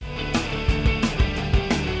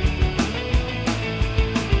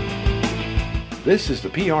This is the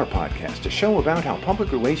PR Podcast, a show about how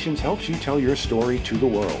public relations helps you tell your story to the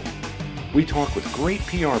world. We talk with great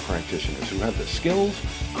PR practitioners who have the skills,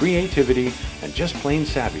 creativity, and just plain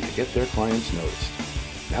savvy to get their clients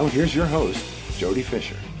noticed. Now here's your host, Jody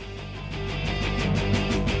Fisher.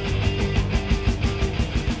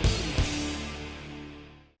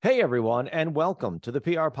 Hey everyone, and welcome to the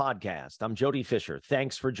PR Podcast. I'm Jody Fisher.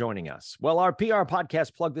 Thanks for joining us. Well, our PR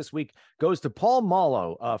Podcast plug this week goes to Paul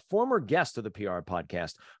Mallow, a former guest of the PR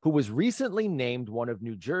Podcast, who was recently named one of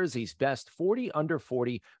New Jersey's best 40 under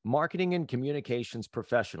 40 marketing and communications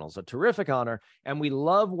professionals. A terrific honor, and we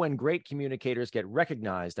love when great communicators get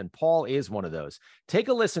recognized, and Paul is one of those. Take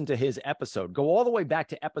a listen to his episode. Go all the way back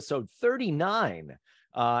to episode 39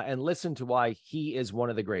 and listen to why he is one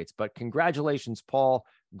of the greats. But congratulations, Paul.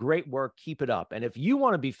 Great work. Keep it up. And if you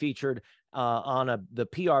want to be featured on the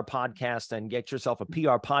PR Podcast and get yourself a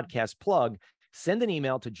PR Podcast plug, send an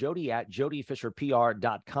email to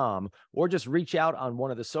jody@jodyfisherpr.com or just reach out on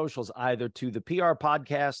one of the socials, either to the PR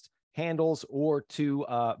Podcast handles or to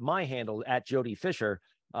my handle at Jody Fisher.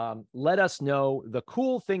 Let us know the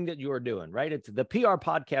cool thing that you are doing, right? It's the PR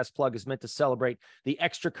Podcast plug is meant to celebrate the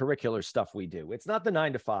extracurricular stuff we do. It's not the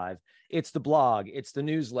 9 to 5. It's the blog. It's the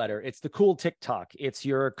newsletter. It's the cool TikTok. It's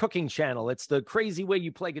your cooking channel. It's the crazy way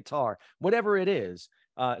you play guitar. Whatever it is,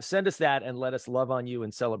 send us that and let us love on you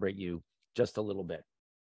and celebrate you just a little bit.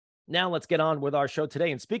 Now let's get on with our show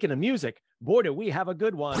today. And speaking of music, boy, do we have a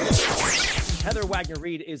good one. Heather Wagner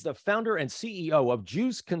Reed is the founder and CEO of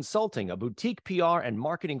Juice Consulting, a boutique PR and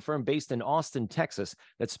marketing firm based in Austin, Texas,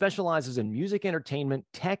 that specializes in music entertainment,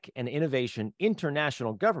 tech and innovation,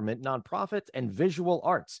 international government, nonprofit, and visual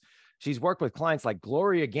arts. She's worked with clients like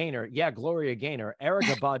Gloria Gaynor, Gloria Gaynor,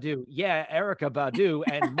 Erykah Badu, Erykah Badu,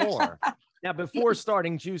 and more. Now, before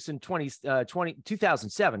starting Juice in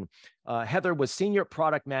 2007, Heather was senior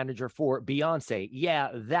product manager for Beyonce.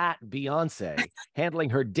 That Beyonce, handling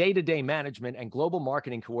her day-to-day management and global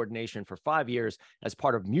marketing coordination for 5 years as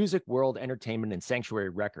part of Music World Entertainment and Sanctuary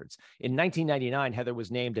Records. In 1999, Heather was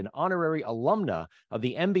named an honorary alumna of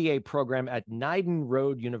the MBA program at Nijden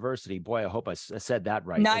Road University. Boy, I hope I said that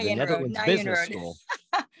right. The Netherlands Business School.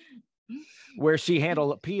 Where she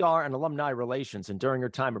handled PR and alumni relations. And during her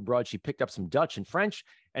time abroad, she picked up some Dutch and French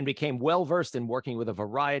and became well-versed in working with a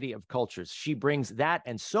variety of cultures. She brings that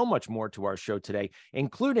and so much more to our show today,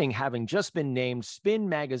 including having just been named Spin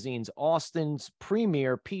Magazine's Austin's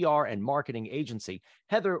premier PR and marketing agency.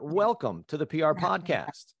 Heather, welcome to the PR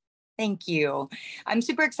Podcast. Thank you. I'm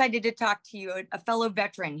super excited to talk to you, a fellow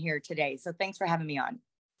veteran here today. So thanks for having me on.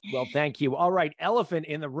 Well, thank you. All right, elephant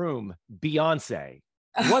in the room, Beyonce.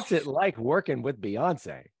 What's it like working with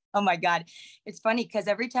Beyonce? Oh my God. It's funny because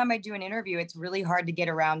every time I do an interview, it's really hard to get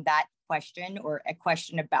around that question or a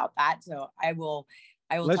question about that. So I will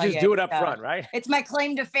Let's just do it up front, right? It's my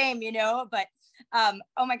claim to fame, but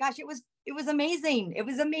oh my gosh, it was amazing. It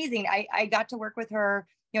was amazing. I got to work with her,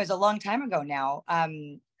 it was a long time ago now.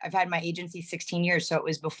 I've had my agency 16 years. So it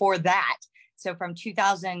was before that. So from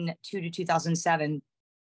 2002 to 2007,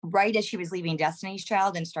 right as she was leaving Destiny's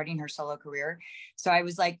Child and starting her solo career. So I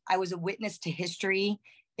was a witness to history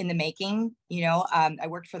in the making. I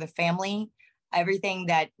worked for the family. Everything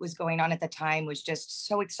that was going on at the time was just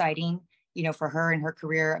so exciting, for her and her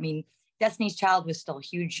career. I mean, Destiny's Child was still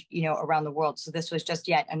huge, around the world. So this was just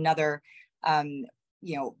yet another,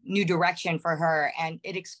 new direction for her. And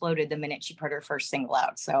it exploded the minute she put her first single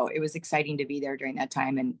out. So it was exciting to be there during that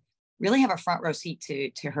time and really have a front row seat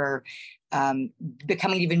to her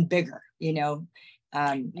becoming even bigger,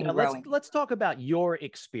 let's talk about your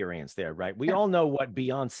experience there, right? We all know what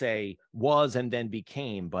Beyonce was and then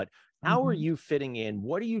became, but how are you fitting in?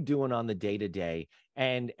 What are you doing on the day-to-day?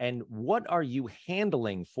 And what are you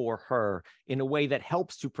handling for her in a way that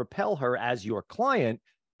helps to propel her as your client,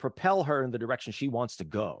 propel her in the direction she wants to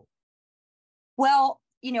go? Well,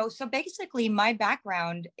 so basically my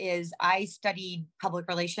background is I studied public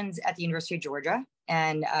relations at the University of Georgia.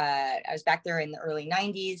 And I was back there in the early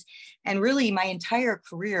 90s. And really my entire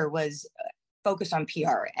career was focused on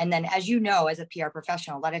PR. And then, as you know, as a PR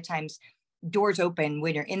professional, a lot of times doors open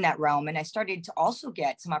when you're in that realm. And I started to also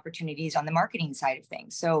get some opportunities on the marketing side of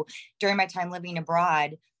things. So during my time living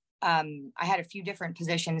abroad, I had a few different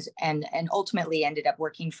positions and ultimately ended up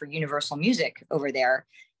working for Universal Music over there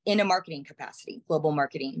in a marketing capacity, global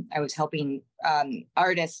marketing. I was helping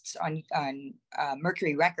artists on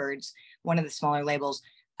Mercury Records, one of the smaller labels,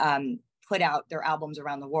 put out their albums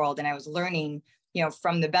around the world. And I was learning,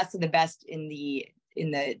 from the best of the best in the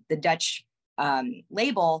Dutch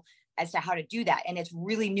label, as to how to do that. And it's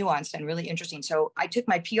really nuanced and really interesting. So I took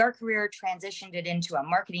my PR career, transitioned it into a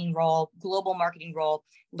marketing role, global marketing role,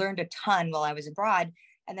 learned a ton while I was abroad.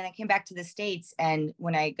 And then I came back to the States. And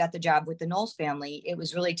when I got the job with the Knowles family, it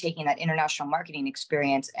was really taking that international marketing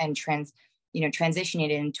experience and transitioning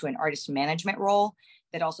it into an artist management role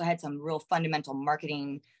that also had some real fundamental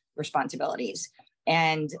marketing responsibilities.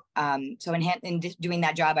 And so in doing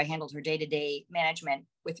that job, I handled her day-to-day management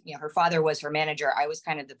with, her father was her manager. I was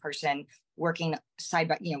kind of the person working side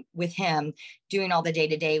by, with him, doing all the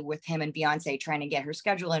day-to-day with him and Beyonce, trying to get her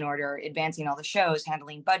schedule in order, advancing all the shows,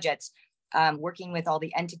 handling budgets, working with all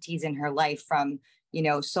the entities in her life from,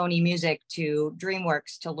 Sony Music to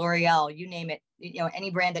DreamWorks to L'Oreal, you name it,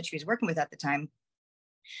 any brand that she was working with at the time.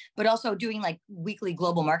 But also doing like weekly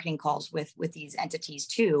global marketing calls with these entities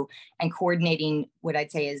too, and coordinating what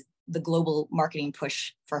I'd say is the global marketing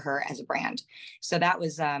push for her as a brand. So that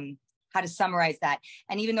was how to summarize that.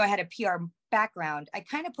 And even though I had a PR background, I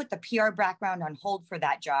kind of put the PR background on hold for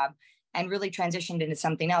that job and really transitioned into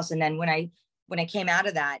something else. And then when I came out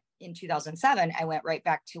of that in 2007, I went right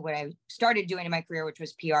back to what I started doing in my career, which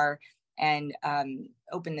was PR, and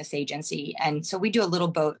open this agency. And so we do a little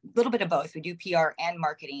bit of both. We do PR and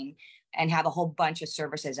marketing and have a whole bunch of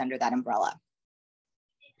services under that umbrella.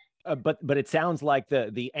 But it sounds like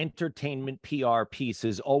the entertainment PR piece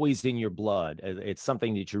is always in your blood. It's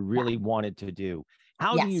something that you really wanted to do.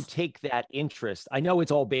 How do you take that interest? I know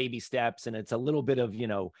it's all baby steps and it's a little bit of,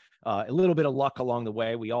 a little bit of luck along the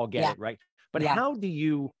way. We all get it, right? But how do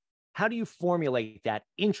you formulate that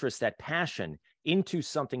interest, that passion into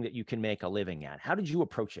something that you can make a living at? How did you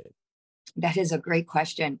approach it? That is a great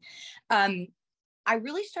question. I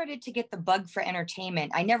really started to get the bug for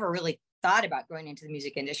entertainment. I never really thought about going into the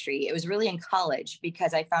music industry. It was really in college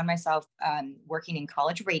because I found myself working in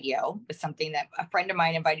college radio with something that a friend of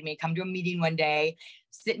mine invited me to come to a meeting one day,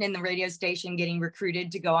 sitting in the radio station, getting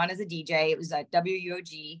recruited to go on as a DJ. It was at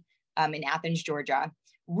WUOG in Athens, Georgia.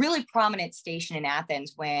 Really prominent station in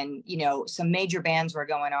Athens when, some major bands were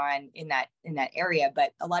going on in that area.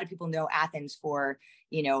 But a lot of people know Athens for,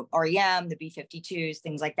 REM, the B-52s,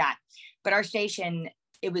 things like that. But our station,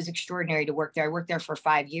 it was extraordinary to work there. I worked there for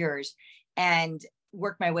 5 years and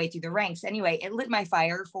worked my way through the ranks. Anyway, it lit my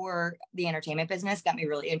fire for the entertainment business, got me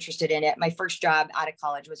really interested in it. My first job out of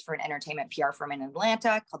college was for an entertainment PR firm in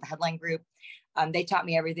Atlanta called the Headline Group. They taught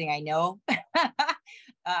me everything I know,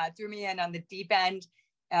 threw me in on the deep end.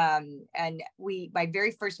 And my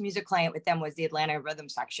very first music client with them was the Atlanta Rhythm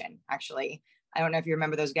section. Actually, I don't know if you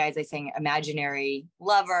remember those guys. They sang Imaginary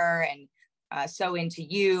Lover and So Into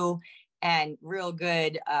You and real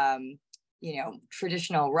good,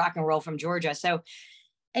 traditional rock and roll from Georgia. So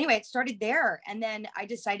anyway, it started there. And then I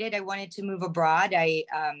decided I wanted to move abroad. I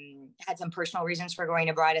had some personal reasons for going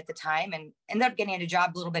abroad at the time and ended up getting a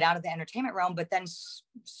job a little bit out of the entertainment realm, but then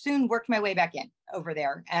soon worked my way back in over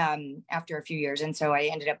there after a few years. And so I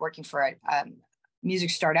ended up working for a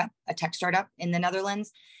music startup, a tech startup in the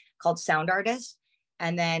Netherlands called Sound Artist,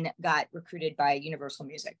 and then got recruited by Universal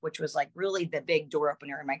Music, which was like really the big door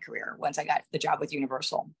opener in my career once I got the job with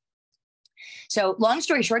Universal. So long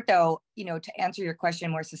story short, though, to answer your question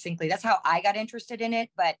more succinctly, that's how I got interested in it.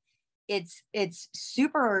 But it's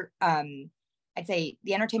super, I'd say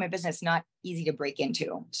the entertainment business, not easy to break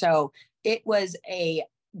into. So it was a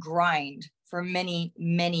grind for many,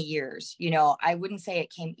 many years. I wouldn't say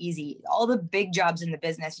it came easy. All the big jobs in the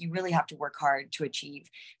business, you really have to work hard to achieve.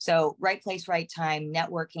 So right place, right time,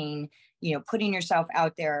 networking, putting yourself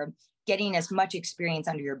out there, getting as much experience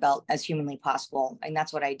under your belt as humanly possible. And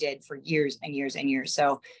that's what I did for years and years and years.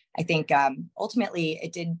 So I think ultimately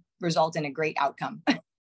it did result in a great outcome.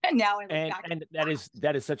 And now and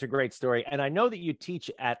that is such a great story. And I know that you teach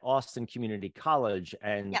at Austin Community College,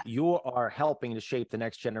 and you are helping to shape the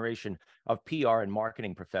next generation of PR and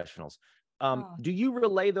marketing professionals. Do you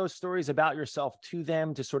relay those stories about yourself to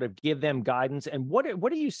them to sort of give them guidance? And what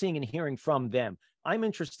are you seeing and hearing from them? I'm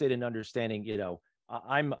interested in understanding,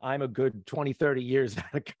 I'm a good 20, 30 years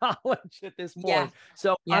out of college at this point. Yeah.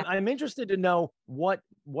 So yeah. I'm interested to know what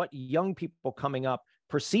young people coming up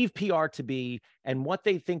perceive PR to be and what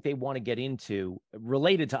they think they want to get into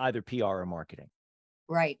related to either PR or marketing.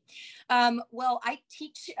 Right. Well, I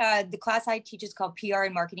teach, the class I teach is called PR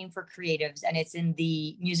and Marketing for Creatives, and it's in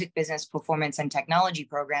the Music Business Performance and Technology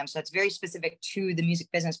program. So it's very specific to the music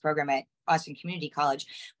business program at Austin Community College,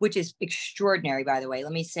 which is extraordinary, by the way.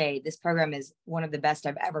 Let me say, this program is one of the best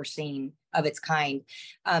I've ever seen of its kind.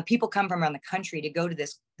 People come from around the country to go to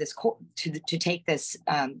to take this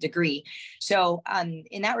degree. So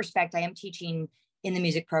in that respect, I am teaching in the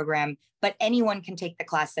music program, but anyone can take the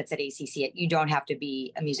class that's at ACC. You don't have to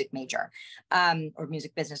be a music major or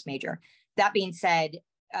music business major. That being said,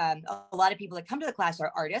 a lot of people that come to the class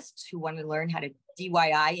are artists who want to learn how to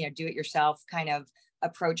DIY, do it yourself kind of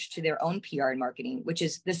approach to their own PR and marketing, which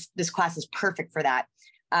is this class is perfect for that.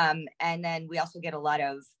 And then we also get a lot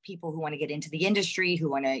of people who want to get into the industry, who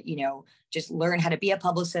want to, just learn how to be a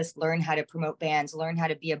publicist, learn how to promote bands, learn how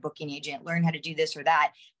to be a booking agent, learn how to do this or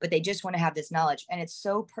that. But they just want to have this knowledge. And it's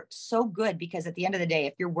so good, because at the end of the day,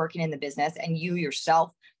 if you're working in the business and you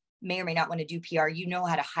yourself may or may not want to do PR, you know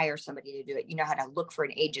how to hire somebody to do it. You know how to look for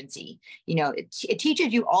an agency. It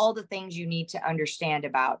teaches you all the things you need to understand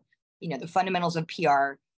about, the fundamentals of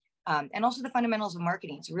PR and also the fundamentals of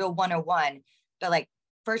marketing. It's a real 101. But like,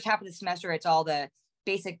 first half of the semester, it's all the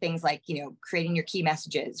basic things like, creating your key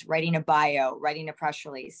messages, writing a bio, writing a press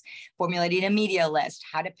release, formulating a media list,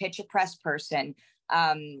 how to pitch a press person,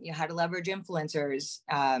 how to leverage influencers,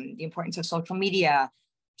 the importance of social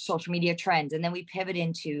media trends. And then we pivot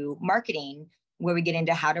into marketing, where we get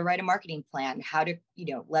into how to write a marketing plan, how to,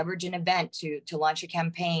 leverage an event to launch a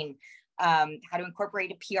campaign, how to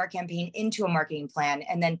incorporate a PR campaign into a marketing plan,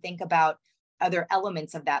 and then think about other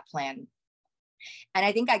elements of that plan. And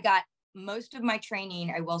I think I got most of my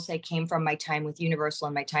training, I will say, came from my time with Universal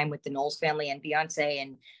and my time with the Knowles family and Beyonce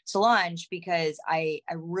and Solange, because I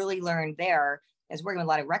really learned there. I was working with a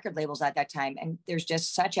lot of record labels at that time. And there's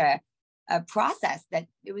just such a process that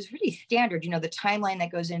it was really standard, the timeline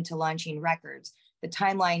that goes into launching records, the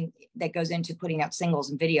timeline that goes into putting out singles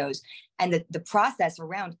and videos, and the process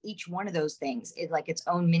around each one of those things is like its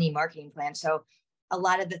own mini marketing plan. So a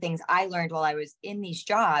lot of the things I learned while I was in these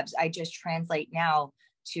jobs, I just translate now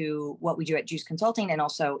to what we do at Juice Consulting and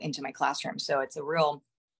also into my classroom. So it's a real,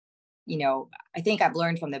 I think I've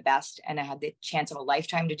learned from the best, and I had the chance of a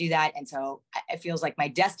lifetime to do that. And so it feels like my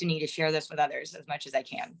destiny to share this with others as much as I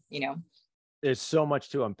can, There's so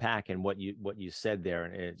much to unpack in what you said there,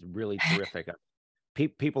 and it's really terrific.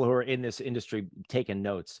 People who are in this industry taking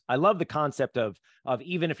notes. I love the concept of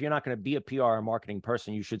even if you're not going to be a PR or marketing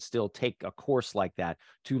person, you should still take a course like that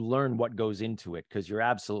to learn what goes into it. Because you're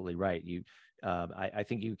absolutely right. I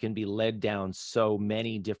think you can be led down so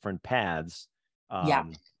many different paths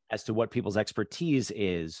as to what people's expertise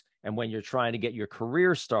is. And when you're trying to get your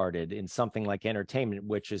career started in something like entertainment,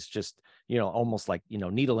 which is just, almost like,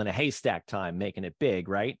 needle in a haystack time, making it big,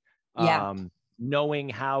 right? Yeah. Knowing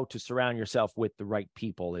how to surround yourself with the right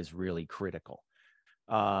people is really critical.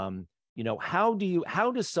 How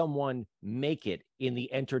does someone make it in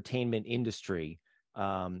the entertainment industry?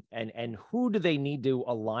 And who do they need to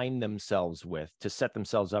align themselves with to set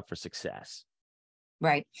themselves up for success?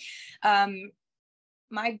 Right.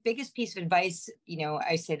 My biggest piece of advice,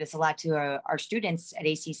 I say this a lot to our students at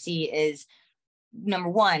ACC, is number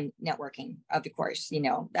one, networking, of course.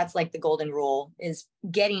 That's like the golden rule, is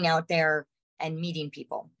getting out there and meeting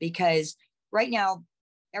people. Because right now,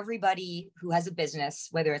 everybody who has a business,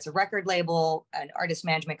 whether it's a record label, an artist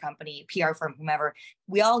management company, PR firm, whomever,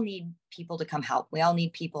 we all need people to come help. We all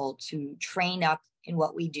need people to train up in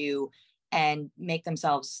what we do and make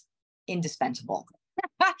themselves indispensable.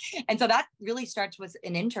 And so that really starts with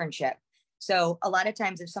an internship. So a lot of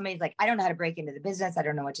times if somebody's like, I don't know how to break into the business, I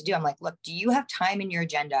don't know what to do, I'm like, look, do you have time in your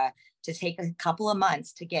agenda to take a couple of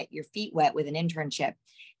months to get your feet wet with an internship?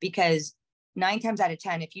 Because 9 times out of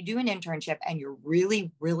 10, if you do an internship and you're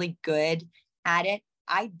really, really good at it,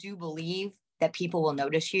 I do believe that people will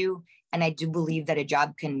notice you. And I do believe that a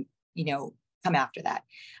job can, come after that.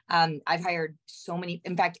 I've hired so many,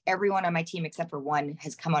 in fact, everyone on my team except for one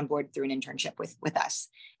has come on board through an internship with us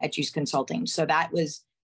at Juice Consulting. So that was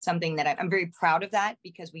something that I'm very proud of, that,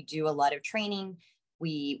 because we do a lot of training.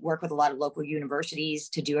 We work with a lot of local universities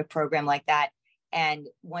to do a program like that. And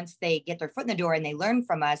once they get their foot in the door and they learn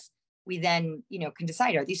from us, we then, can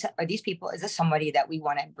decide, are these people, is this somebody that we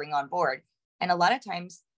want to bring on board? And a lot of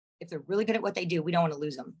times, if they're really good at what they do, we don't want to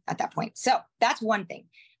lose them at that point. So that's one thing.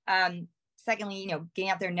 Secondly, getting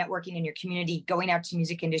out there, networking in your community, going out to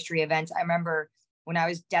music industry events. I remember when I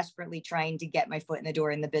was desperately trying to get my foot in the door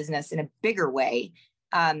in the business in a bigger way,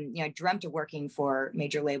 I dreamt of working for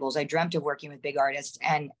major labels. I dreamt of working with big artists.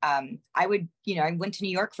 And I went to New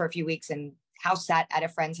York for a few weeks and house sat at a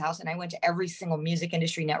friend's house. And I went to every single music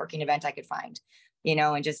industry networking event I could find,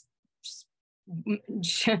 and just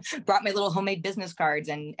brought my little homemade business cards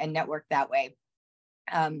and networked that way.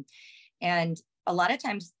 And a lot of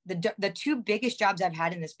times the two biggest jobs I've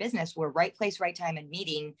had in this business were right place, right time, and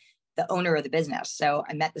meeting the owner of the business. So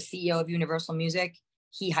I met the CEO of Universal Music.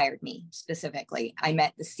 he hired me specifically. I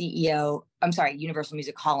met the CEO, I'm sorry, Universal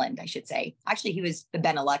Music Holland, I should say. Actually, he was the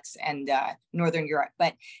Benelux and Northern Europe.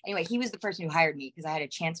 But anyway, he was the person who hired me because I had a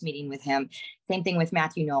chance meeting with him. Same thing with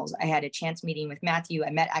Matthew Knowles. I had a chance meeting with Matthew. I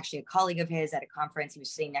met actually a colleague of his at a conference. He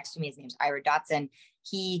was sitting next to me. His name's Ira Dotson.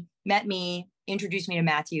 He met me, introduced me to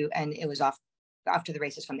Matthew, and it was off to the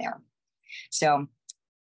races from there. So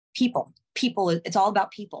people, it's all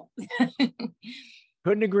about people.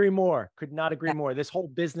 Couldn't agree more. Could not agree more. This whole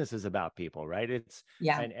business is about people, right? It's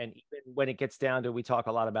and even when it gets down to, we talk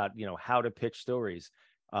a lot about, how to pitch stories.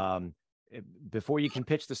 Before you can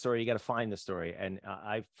pitch the story, you got to find the story. And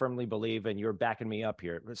I firmly believe, and you're backing me up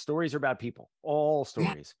here, stories are about people. All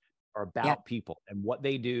stories are about people and what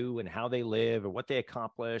they do and how they live and what they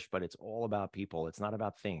accomplish, but it's all about people. It's not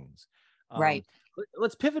about things. Right.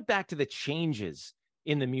 Let's pivot back to the changes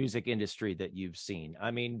in the music industry that you've seen. I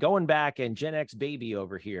mean, going back, and Gen X baby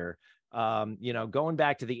over here, going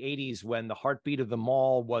back to the 80s when the heartbeat of the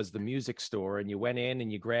mall was the music store, and you went in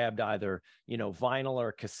and you grabbed either, vinyl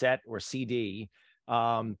or cassette or CD.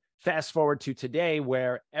 Fast forward to today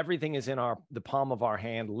where everything is in the palm of our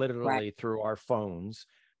hand, literally through our phones.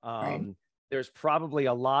 There's probably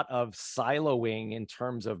a lot of siloing in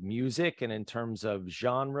terms of music and in terms of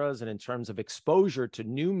genres and in terms of exposure to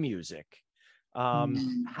new music.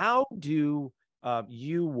 How do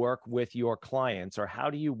you work with your clients, or how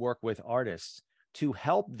do you work with artists to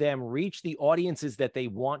help them reach the audiences that they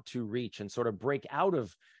want to reach and sort of break out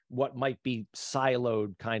of what might be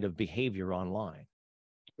siloed kind of behavior online?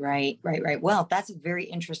 Right. Well, that's a very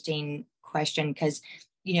interesting question because,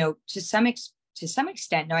 to some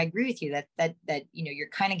extent, no, I agree with you that you're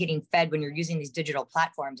kind of getting fed when you're using these digital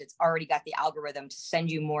platforms. It's already got the algorithm to send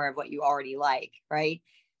you more of what you already like, right?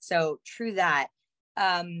 So true that.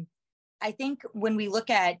 I think when we look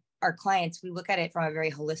at our clients, we look at it from a very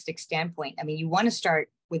holistic standpoint. I mean, you want to start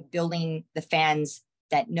with building the fans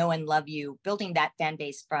that know and love you, building that fan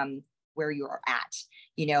base from where you are at,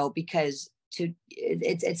 because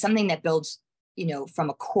it's something that builds, from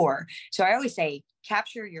a core. So I always say,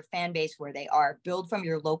 capture your fan base where they are, build from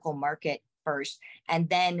your local market first, and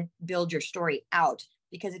then build your story out.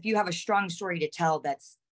 Because if you have a strong story to tell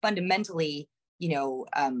that's fundamentally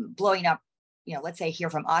blowing up, let's say here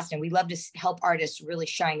from Austin, we love to help artists really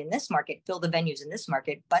shine in this market, fill the venues in this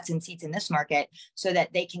market, butts and seats in this market, so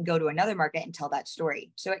that they can go to another market and tell that story.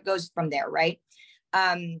 So it goes from there, right?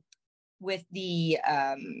 With the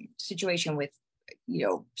situation with,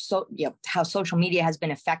 how social media has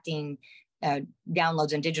been affecting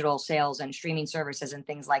downloads and digital sales and streaming services and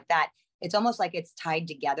things like that, it's almost like it's tied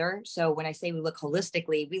together. So when I say we look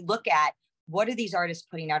holistically, we look at, what are these artists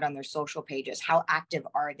putting out on their social pages? How active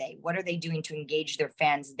are they? What are they doing to engage their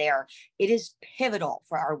fans there? It is pivotal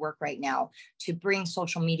for our work right now to bring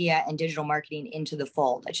social media and digital marketing into the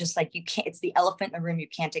fold. It's just like it's the elephant in the room you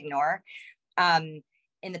can't ignore.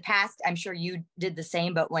 In the past, I'm sure you did the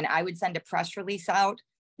same, but when I would send a press release out,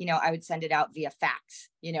 I would send it out via fax.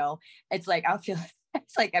 It's like,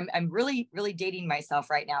 it's like I'm really, really dating myself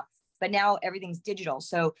right now, but now everything's digital.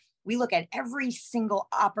 So we look at every single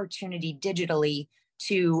opportunity digitally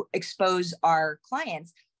to expose our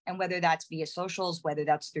clients. And whether that's via socials, whether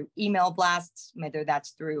that's through email blasts, whether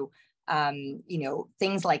that's through,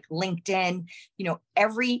 things like LinkedIn,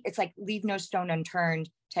 it's like leave no stone unturned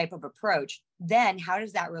type of approach. Then how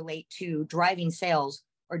does that relate to driving sales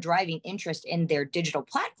or driving interest in their digital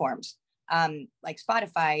platforms, like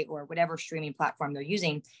Spotify or whatever streaming platform they're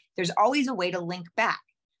using? There's always a way to link back.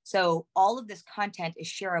 So all of this content is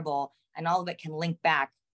shareable, and all of it can link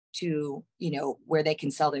back to, where they can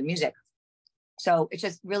sell their music. So it's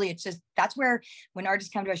just that's where, when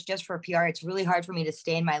artists come to us just for PR, it's really hard for me to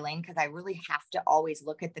stay in my lane, because I really have to always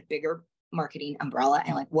look at the bigger marketing umbrella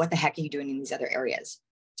and like, what the heck are you doing in these other areas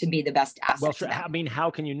to be the best asset? Well, sure. I mean, how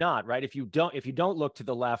can you not, right? If you don't look to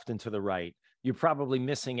the left and to the right, you're probably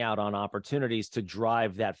missing out on opportunities to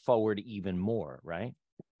drive that forward even more, right?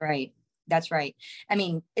 Right. That's right. I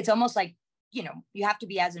mean, it's almost like, you have to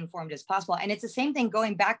be as informed as possible. And it's the same thing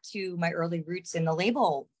going back to my early roots in the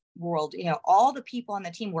label world. All the people on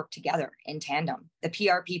the team work together in tandem. The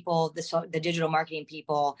PR people, the digital marketing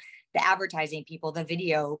people, the advertising people, the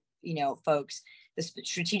video, folks, the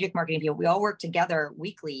strategic marketing people, we all worked together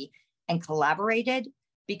weekly and collaborated,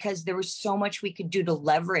 because there was so much we could do to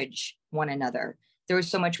leverage one another. There was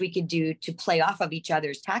so much we could do to play off of each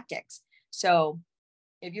other's tactics. So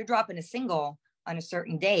if you're dropping a single on a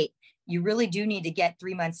certain date, you really do need to get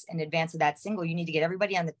 3 months in advance of that single. You need to get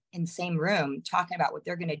everybody in the same room talking about what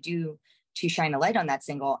they're going to do to shine a light on that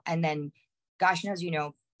single. And then, gosh knows,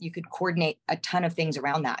 you could coordinate a ton of things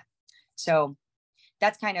around that. So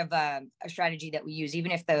that's kind of a strategy that we use.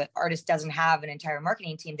 Even if the artist doesn't have an entire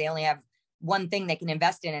marketing team, they only have one thing they can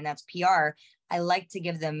invest in, and that's PR. I like to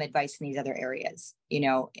give them advice in these other areas,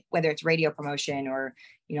 whether it's radio promotion or,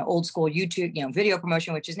 old school YouTube, video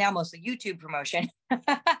promotion, which is now mostly YouTube promotion.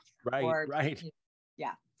 Right. Or, right.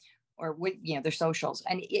 Yeah. Or with, their socials.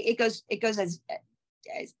 And it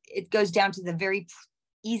goes down to the very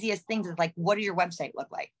easiest things. Is like, what does your website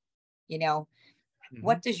look like? Mm-hmm.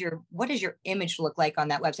 What does your image look like on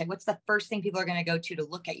that website? What's the first thing people are going to go to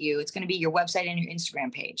look at you? It's going to be your website and your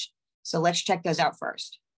Instagram page. So let's check those out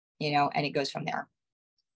first, and it goes from there.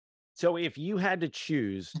 So if you had to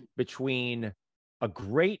choose between a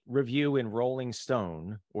great review in Rolling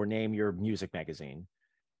Stone, or name your music magazine,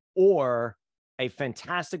 or a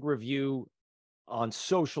fantastic review on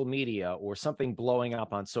social media, or something blowing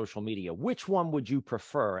up on social media, which one would you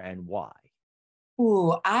prefer and why?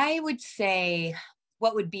 Ooh, I would say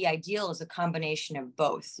what would be ideal is a combination of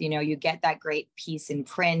both. You get that great piece in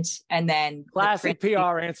print, and then classic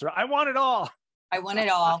PR answer. I want it all. I want it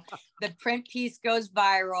all. The print piece goes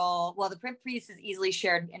viral. Well, the print piece is easily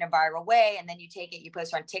shared in a viral way. And then you take it, you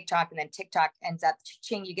post it on TikTok, and then TikTok ends up,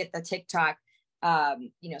 you get the TikTok,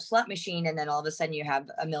 slut machine. And then all of a sudden you have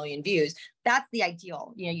 1 million views. That's the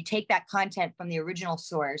ideal. You take that content from the original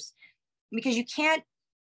source, because you can't,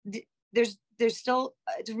 there's still,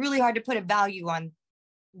 it's really hard to put a value on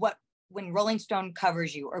when Rolling Stone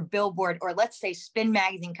covers you, or Billboard, or let's say Spin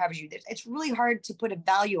Magazine covers you. It's really hard to put a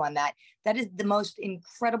value on that. That is the most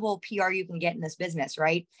incredible PR you can get in this business,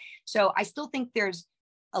 right? So I still think there's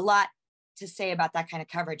a lot to say about that kind of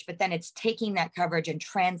coverage, but then it's taking that coverage and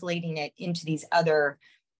translating it into these other,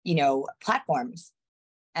 platforms.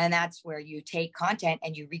 And that's where you take content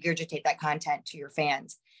and you regurgitate that content to your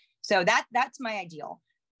fans. So that's my ideal.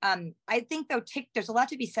 I think, though, there's a lot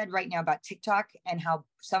to be said right now about TikTok and how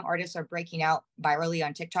some artists are breaking out virally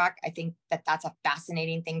on TikTok. I think that's a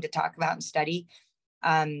fascinating thing to talk about and study,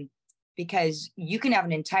 because you can have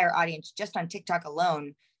an entire audience just on TikTok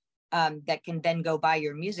alone that can then go buy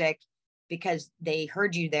your music because they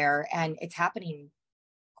heard you there, and it's happening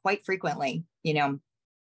quite frequently,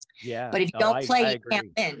 Yeah. But if you don't play, you can't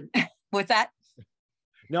win. What's that?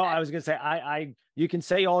 No, I was going to say, you can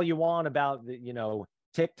say all you want about the,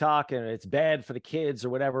 TikTok, and it's bad for the kids or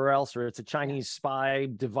whatever else, or it's a Chinese spy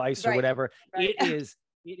device or whatever. Right. It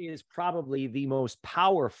is probably the most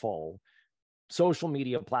powerful social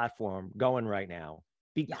media platform going right now,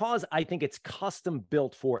 because I think it's custom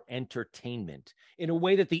built for entertainment in a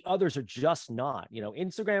way that the others are just not.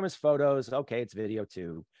 Instagram is photos. Okay, it's video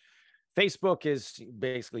too. Facebook is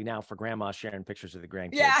basically now for grandma sharing pictures of the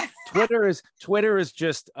grandkids. Yeah. Twitter is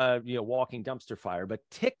just walking dumpster fire, but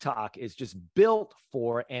TikTok is just built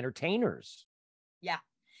for entertainers. Yeah.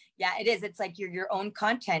 Yeah, it is. It's like you're your own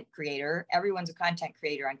content creator. Everyone's a content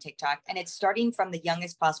creator on TikTok, and it's starting from the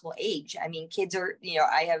youngest possible age. I mean, kids are,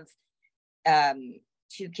 I have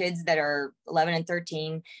 2 kids that are 11 and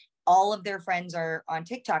 13. All of their friends are on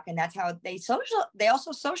TikTok, and that's how they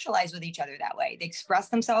also socialize with each other that way. They express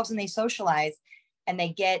themselves and they socialize, and they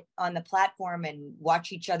get on the platform and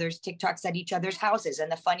watch each other's TikToks at each other's houses.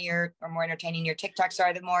 And the funnier or more entertaining your TikToks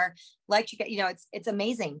are, the more likes you get. It's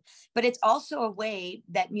amazing. But it's also a way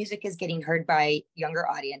that music is getting heard by younger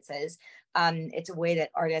audiences. It's a way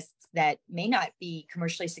that artists that may not be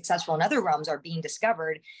commercially successful in other realms are being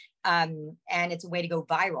discovered. And it's a way to go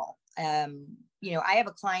viral. I have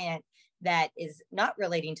a client that is not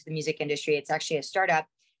relating to the music industry. It's actually a startup.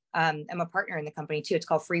 I'm a partner in the company too. It's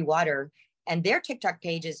called Free Water, and their TikTok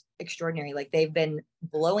page is extraordinary. Like, they've been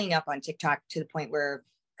blowing up on TikTok to the point where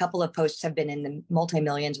a couple of posts have been in the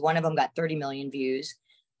multi-millions. One of them got 30 million views.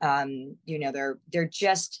 They're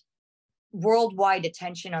just worldwide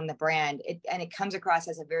attention on the brand. And it comes across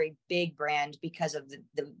as a very big brand because of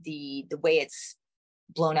the way it's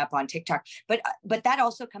blown up on TikTok. But that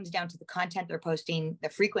also comes down to the content they're posting, the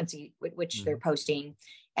frequency with which they're posting,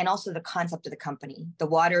 and also the concept of the company. The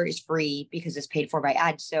water is free because it's paid for by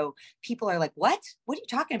ads. So people are like, what are you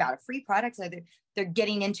talking about? A free product? So they're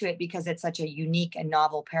getting into it because it's such a unique and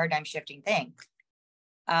novel paradigm shifting thing.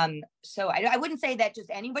 So I wouldn't say that just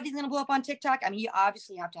anybody's going to blow up on TikTok. I mean, you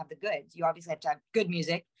obviously have to have the goods. You obviously have to have good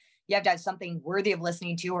music. You have to have something worthy of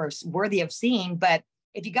listening to or worthy of seeing. But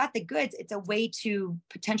if you got the goods, it's a way to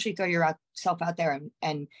potentially throw yourself out there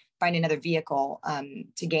and find another vehicle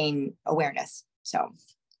to gain awareness. So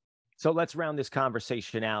let's round this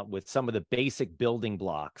conversation out with some of the basic building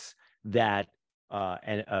blocks that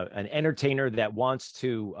an entertainer that wants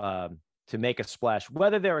to make a splash,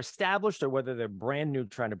 whether they're established or whether they're brand new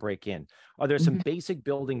trying to break in. Are there some basic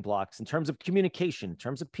building blocks in terms of communication, in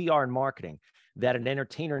terms of PR and marketing, that an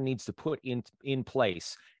entertainer needs to put in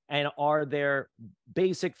place? And are there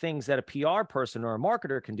basic things that a PR person or a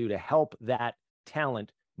marketer can do to help that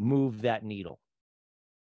talent move that needle?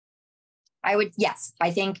 Yes,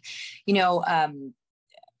 I think,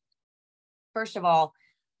 first of all,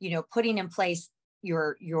 putting in place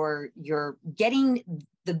you're getting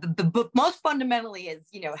the most fundamentally is,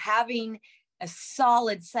 having a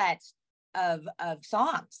solid set of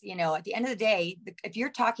songs. At the end of the day, if you're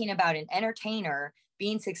talking about an entertainer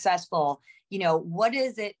being successful, what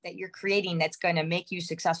is it that you're creating that's going to make you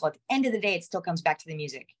successful? At the end of the day, it still comes back to the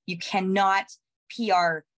music. You cannot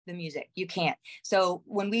PR the music. You can't. So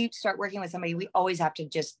when we start working with somebody, we always have to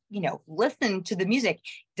just, listen to the music.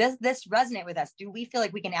 Does this resonate with us? Do we feel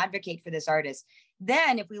like we can advocate for this artist?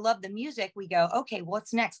 Then if we love the music, we go, okay,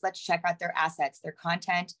 what's next? Let's check out their assets, their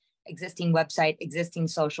content, existing website, existing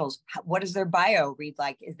socials. What does their bio read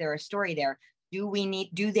like? Is there a story there? Do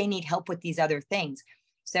they need help with these other things?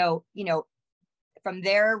 So, from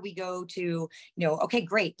there we go to, okay,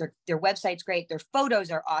 great. Their website's great. Their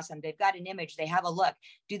photos are awesome. They've got an image. They have a look.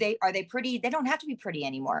 Are they pretty? They don't have to be pretty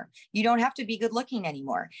anymore. You don't have to be good looking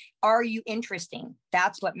anymore. Are you interesting?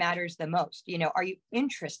 That's what matters the most. Are you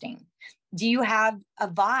interesting? Do you have a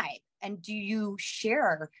vibe? And do you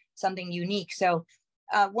share something unique? So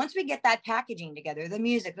once we get that packaging together, the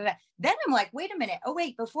music, then I'm like, wait a minute. Oh,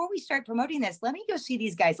 wait, before we start promoting this, let me go see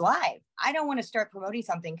these guys live. I don't want to start promoting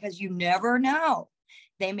something because you never know.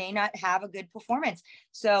 They may not have a good performance.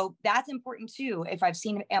 So that's important too. If I've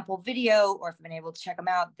seen ample video or if I've been able to check them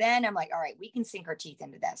out, then I'm like, all right, we can sink our teeth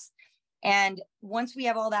into this. And once we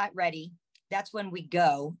have all that ready, that's when we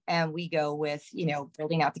go with,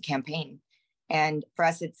 building out the campaign. And for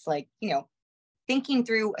us, it's like, thinking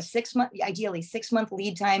through ideally 6 month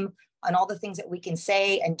lead time on all the things that we can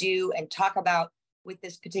say and do and talk about with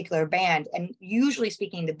this particular band. And usually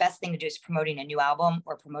speaking, the best thing to do is promoting a new album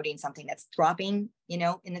or promoting something that's dropping,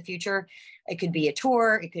 in the future. It could be a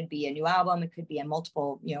tour, it could be a new album, it could be a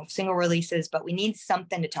multiple, single releases, but we need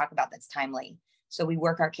something to talk about that's timely. So we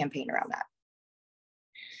work our campaign around that.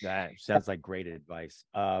 That sounds like great advice.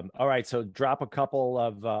 All right. So drop a couple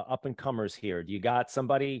of up and comers here. Do you got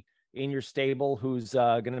somebody in your stable who's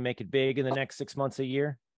going to make it big in the next 6 months, a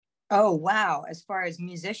year? Oh, wow. As far as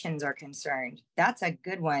musicians are concerned, that's a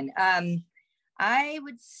good one. I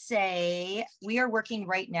would say we are working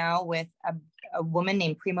right now with a woman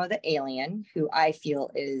named Primo the Alien, who I feel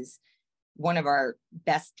is one of our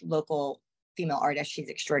best local female artists. She's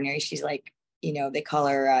extraordinary. She's like, they call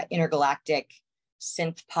her intergalactic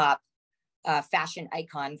synth pop fashion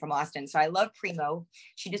icon from Austin. So I love Primo.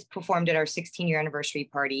 She just performed at our 16-year anniversary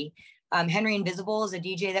party. Henry Invisible is a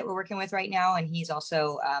DJ that we're working with right now, and he's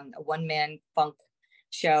also a one-man funk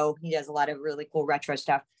show. He does a lot of really cool retro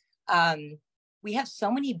stuff. We have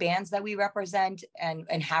so many bands that we represent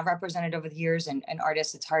and have represented over the years, and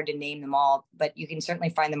artists. It's hard to name them all, but you can certainly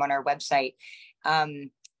find them on our website.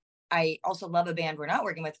 I also love a band we're not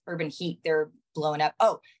working with, Urban Heat. They're blowing up.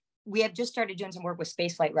 Oh, we have just started doing some work with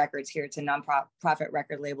Spaceflight Records here. It's a nonprofit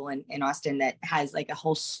record label in Austin that has like a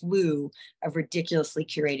whole slew of ridiculously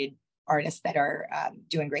curated artists that are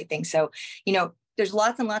doing great things. So, there's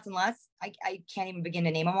lots and lots and lots. I can't even begin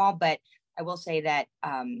to name them all, but I will say that,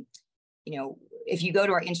 if you go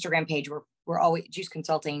to our Instagram page, we're always Juice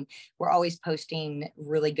Consulting. We're always posting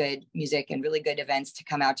really good music and really good events to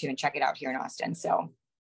come out to and check it out here in Austin. So,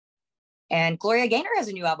 and Gloria Gaynor has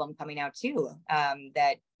a new album coming out too.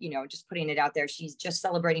 That, just putting it out there. She's just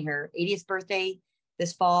celebrating her 80th birthday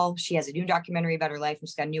this fall. She has a new documentary about her life, and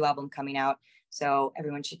she's got a new album coming out. So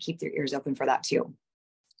everyone should keep their ears open for that too.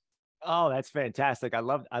 Oh, that's fantastic. I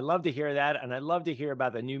love to hear that. And I love to hear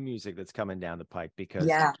about the new music that's coming down the pike, because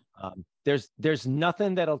there's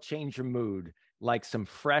nothing that'll change your mood like some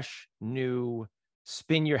fresh, new,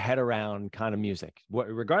 spin your head around kind of music,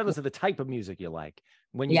 regardless of the type of music you like.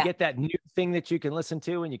 When you get that new thing that you can listen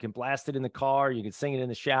to and you can blast it in the car, you can sing it in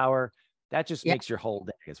the shower, that just makes your whole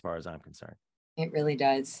day, as far as I'm concerned. It really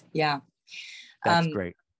does. Yeah. That's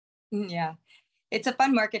great. Yeah. It's a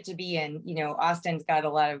fun market to be in. Austin's got a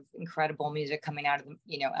lot of incredible music coming out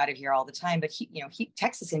of here all the time. But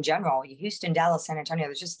Texas in general, Houston, Dallas, San Antonio,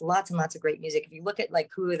 there's just lots and lots of great music. If you look at like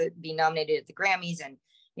who would be nominated at the Grammys and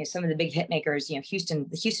some of the big hit makers, the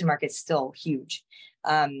Houston market's still huge.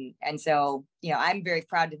 And so I'm very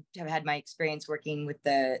proud to have had my experience working with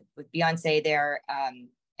Beyonce there,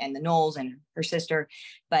 and the Knowles and her sister.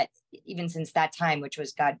 But even since that time, which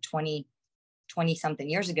was 20 something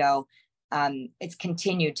years ago, it's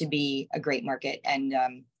continued to be a great market, and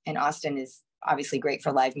Austin is obviously great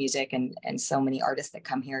for live music and so many artists that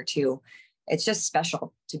come here too. It's just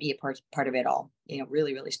special to be a part of it all,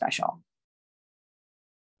 really, really special.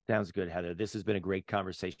 Sounds good, Heather. This has been a great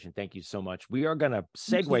conversation. Thank you so much. We are going to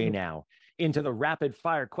segue now into the rapid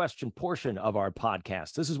fire question portion of our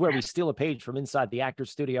podcast. This is where we steal a page from inside the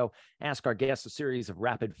actor's studio, ask our guests a series of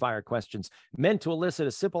rapid fire questions meant to elicit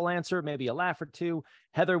a simple answer, maybe a laugh or two.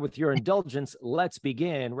 Heather, with your indulgence, let's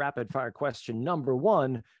begin. Rapid fire question number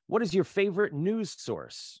 1. What is your favorite news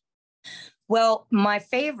source? Well, my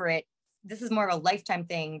favorite, this is more of a lifetime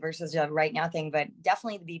thing versus a right now thing, but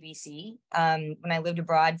definitely the BBC. When I lived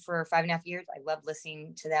abroad for 5.5 years, I loved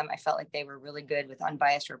listening to them. I felt like they were really good with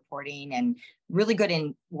unbiased reporting and really good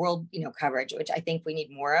in world, coverage, which I think we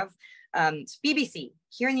need more of. So BBC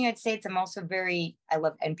here in the United States. I'm also I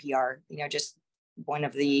love NPR, just one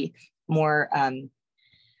of the more,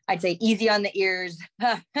 I'd say easy on the ears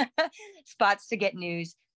spots to get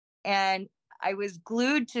news. And I was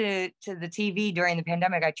glued to the TV during the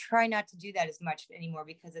pandemic. I try not to do that as much anymore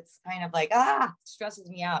because it's kind of like, stresses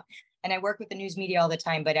me out. And I work with the news media all the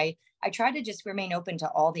time, but I try to just remain open to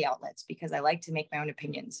all the outlets because I like to make my own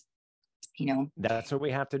opinions, That's what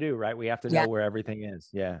we have to do, right? We have to know where everything is.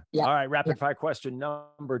 Yeah. All right. Rapid fire question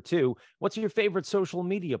number 2. What's your favorite social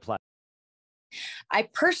media platform? I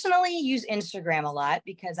personally use Instagram a lot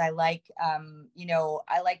because I like, I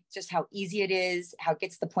like just how easy it is, how it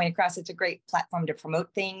gets the point across. It's a great platform to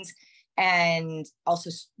promote things, and also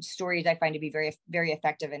stories I find to be very, very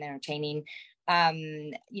effective and entertaining.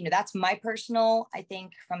 That's my personal, I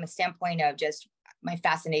think, from a standpoint of just my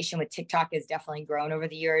fascination with TikTok has definitely grown over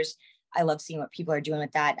the years. I love seeing what people are doing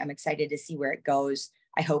with that. I'm excited to see where it goes.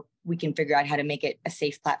 I hope we can figure out how to make it a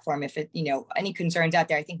safe platform. If it, any concerns out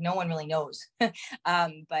there, I think no one really knows. But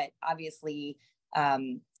obviously,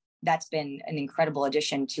 that's been an incredible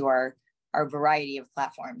addition to our variety of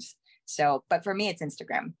platforms. So, but for me, it's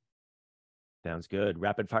Instagram. Sounds good.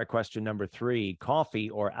 Rapid fire question number 3, coffee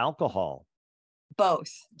or alcohol?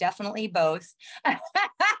 Both, definitely both. You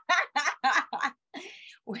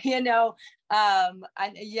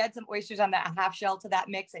had some oysters on that half shell to that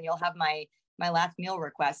mix, and you'll have my last meal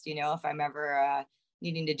request, if I'm ever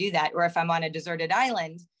needing to do that, or if I'm on a deserted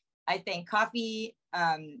island. I think coffee,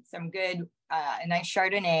 some good, a nice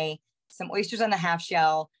Chardonnay, some oysters on the half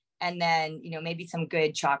shell, and then, maybe some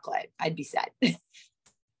good chocolate. I'd be set.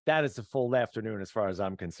 That is a full afternoon as far as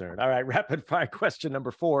I'm concerned. All right, rapid fire question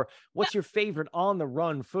number 4. What's your favorite on the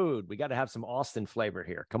run food? We got to have some Austin flavor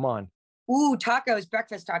here. Come on. Ooh, tacos,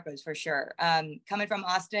 breakfast tacos for sure. Coming from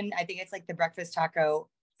Austin, I think it's like the breakfast taco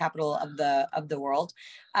capital of the world.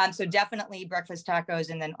 So definitely breakfast tacos.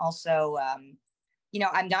 And then also, I'm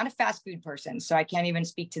not a fast food person, so I can't even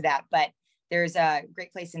speak to that, but there's a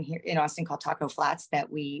great place in Austin called Taco Flats that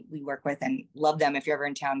we work with and love them. If you're ever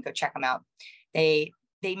in town, go check them out. They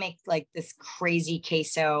make like this crazy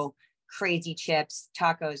queso, crazy chips,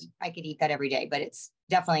 tacos. I could eat that every day, but it's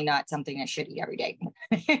definitely not something I should eat every day.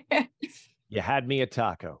 You had me a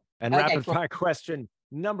taco. And Okay, rapid cool. fire question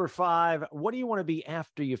number 5. What do you want to be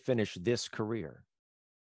after you finish this career?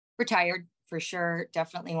 Retired for sure.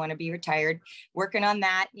 Definitely want to be retired. Working on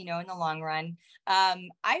that, in the long run.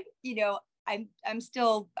 I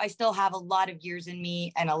still have a lot of years in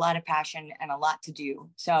me and a lot of passion and a lot to do.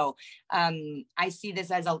 So I see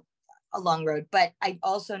this as a long road, but I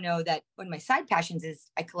also know that one of my side passions is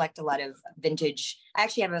I collect a lot of vintage. I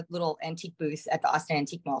actually have a little antique booth at the Austin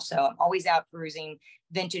Antique Mall. So I'm always out perusing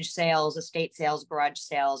vintage sales, estate sales, garage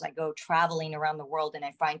sales. I go traveling around the world and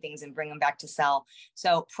I find things and bring them back to sell.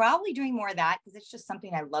 So probably doing more of that because it's just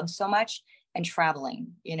something I love so much, and traveling,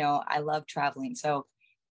 I love traveling. So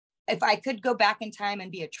if I could go back in time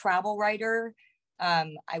and be a travel writer,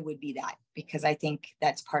 I would be that, because I think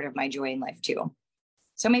that's part of my joy in life too.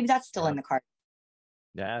 So maybe that's still in the card.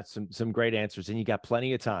 Yeah, some great answers, and you got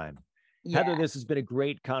plenty of time. Yeah. Heather, this has been a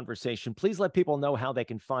great conversation. Please let people know how they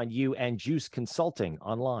can find you and Juice Consulting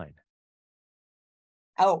online.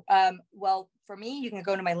 Well, for me, you can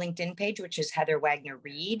go to my LinkedIn page, which is Heather Wagner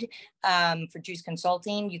Reed. For Juice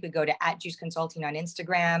Consulting, you could go to @Juice Consulting on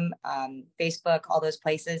Instagram, Facebook, all those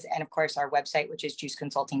places. And of course, our website, which is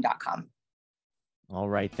juiceconsulting.com. All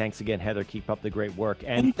right. Thanks again, Heather. Keep up the great work.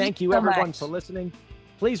 And thank you so everyone much for listening.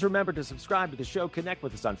 Please remember to subscribe to the show. Connect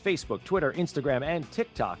with us on Facebook, Twitter, Instagram, and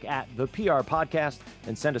TikTok @The PR Podcast,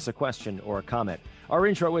 and send us a question or a comment. Our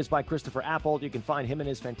intro is by Christopher Appold. You can find him and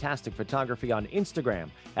his fantastic photography on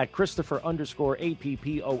Instagram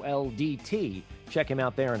 @Christopher_APPOLDT. Check him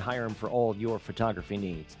out there and hire him for all your photography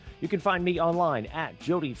needs. You can find me online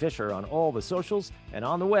 @Jody Fisher on all the socials and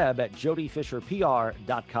on the web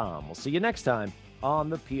 @jodyfisherpr.com. We'll see you next time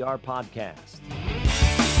on the PR Podcast.